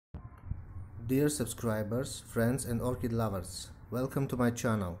Dear subscribers, friends and orchid lovers, welcome to my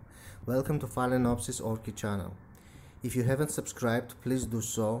channel. Welcome to PHALAENOPSIS orchid channel. If you haven't subscribed, please do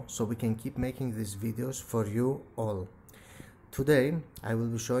so we can keep making these videos for you all. Today I will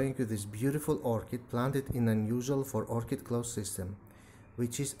be showing you this beautiful orchid planted in unusual for orchid closed system,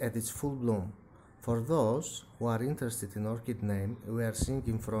 which is at its full bloom. For those who are interested in orchid name, we are seeing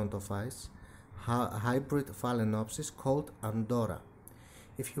in front of us a hybrid PHALAENOPSIS called Andorra.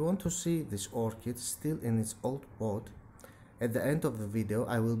 If you want to see this orchid still in its old pot, at the end of the video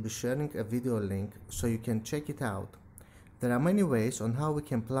I will be sharing a video link so you can check it out. There are many ways on how we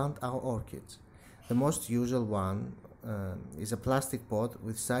can plant our orchids. The most usual one is a plastic pot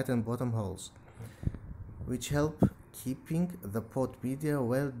with side and bottom holes, which help keeping the pot media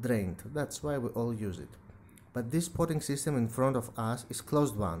well drained. That's why we all use it. But this potting system in front of us is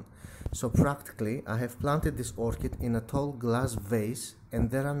closed one, so practically I have planted this orchid in a tall glass vase and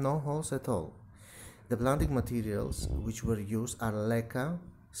there are no holes at all. The planting materials which were used are leca,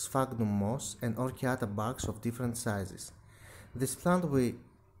 sphagnum moss and orchiata barks of different sizes. This plant we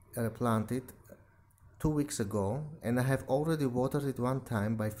planted 2 weeks ago, and I have already watered it one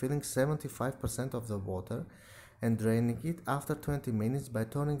time by filling 75% of the water and draining it after 20 minutes by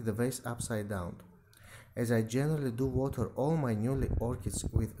turning the vase upside down. As I generally do water all my newly orchids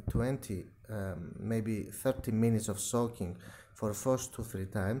with 20, maybe 30 minutes of soaking for first 2-3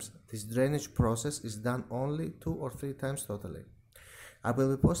 times, this drainage process is done only 2 or 3 times totally. I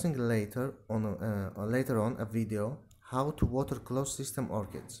will be posting later on a video how to water closed system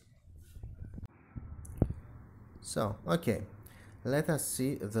orchids. So, okay, let us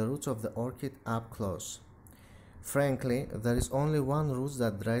see the roots of the orchid up close. Frankly, there is only one root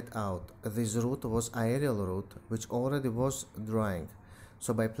that dried out. This root was aerial root, which already was drying.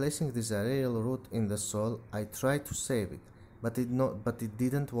 So by placing this aerial root in the soil, I tried to save it, but it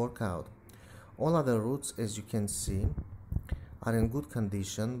didn't work out. All other roots, as you can see, are in good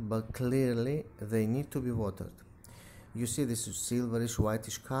condition, but clearly they need to be watered. You see this silverish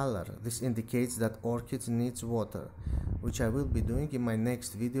whitish color. This indicates that orchids needs water, which I will be doing in my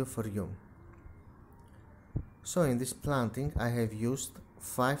next video for you. So in this planting I have used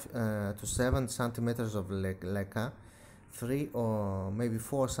 5 to 7 centimeters of leca, 3 or maybe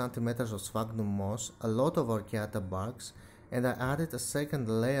 4 centimeters of sphagnum moss, a lot of orchiata barks, and I added a second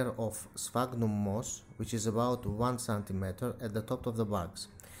layer of sphagnum moss, which is about 1 centimeter at the top of the barks.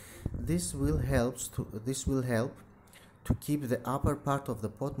 This will help to keep the upper part of the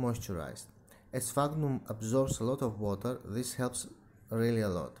pot moisturized. As sphagnum absorbs a lot of water, this helps really a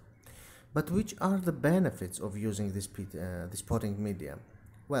lot. But which are the benefits of using this potting media?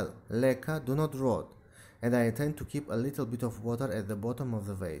 Well, leca do not rot, and I intend to keep a little bit of water at the bottom of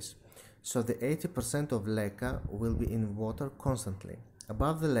the vase, so the 80% of leca will be in water constantly.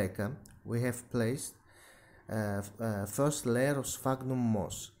 Above the leca, we have placed first layer of sphagnum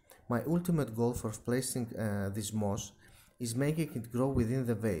moss. My ultimate goal for placing this moss is making it grow within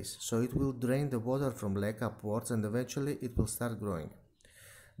the vase, so it will drain the water from leca upwards and eventually it will start growing.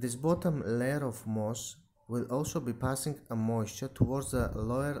 This bottom layer of moss will also be passing a moisture towards the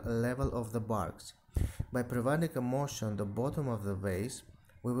lower level of the barks. By providing a moisture on the bottom of the vase,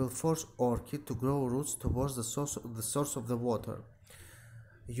 we will force orchid to grow roots towards the source of the water.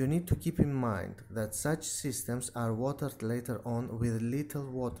 You need to keep in mind that such systems are watered later on with little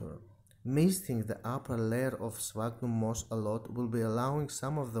water. Misting the upper layer of sphagnum moss a lot will be allowing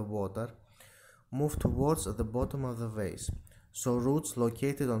some of the water move towards the bottom of the vase. So roots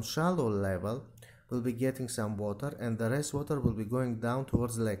located on shallow level will be getting some water and the rest water will be going down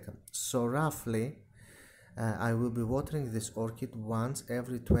towards leca. So roughly I will be watering this orchid once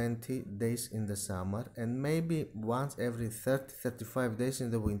every 20 days in the summer and maybe once every 30-35 days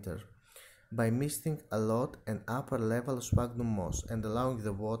in the winter by misting a lot an upper level of sphagnum moss and allowing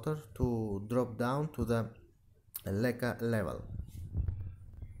the water to drop down to the leca level.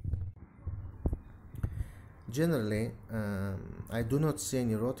 Generally, I do not see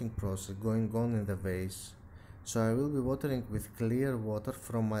any rotting process going on in the vase, so I will be watering with clear water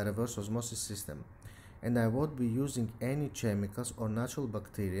from my reverse osmosis system, and I won't be using any chemicals or natural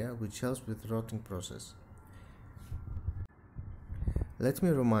bacteria which helps with rotting process. Let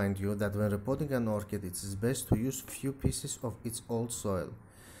me remind you that when repotting an orchid, it is best to use few pieces of its old soil,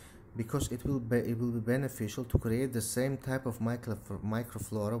 because it will be beneficial to create the same type of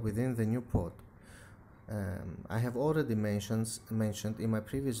microflora within the new pot. I have already mentioned in my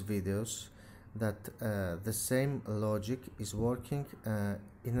previous videos that the same logic is working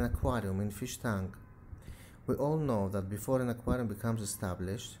in an aquarium, in fish tank. We all know that before an aquarium becomes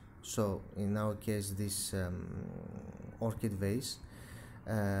established, so in our case this orchid vase,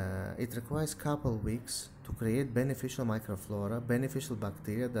 It requires couple weeks to create beneficial microflora, beneficial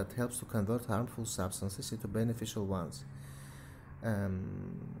bacteria that helps to convert harmful substances into beneficial ones. It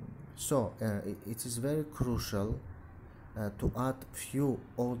is very crucial to add few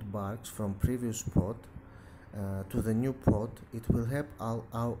old barks from previous pot to the new pot. It will help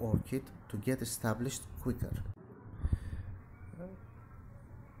our orchid to get established quicker.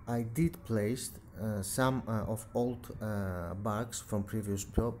 I did place some of old barks from previous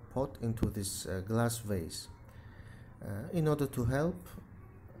pot into this glass vase in order to help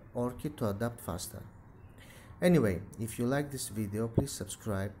orchid to adapt faster. Anyway, if you like this video, please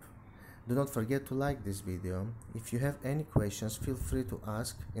subscribe. Do not forget to like this video. If you have any questions, feel free to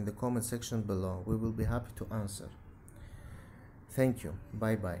ask in the comment section below. We will be happy to answer. Thank you.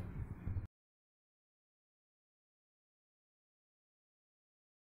 Bye bye.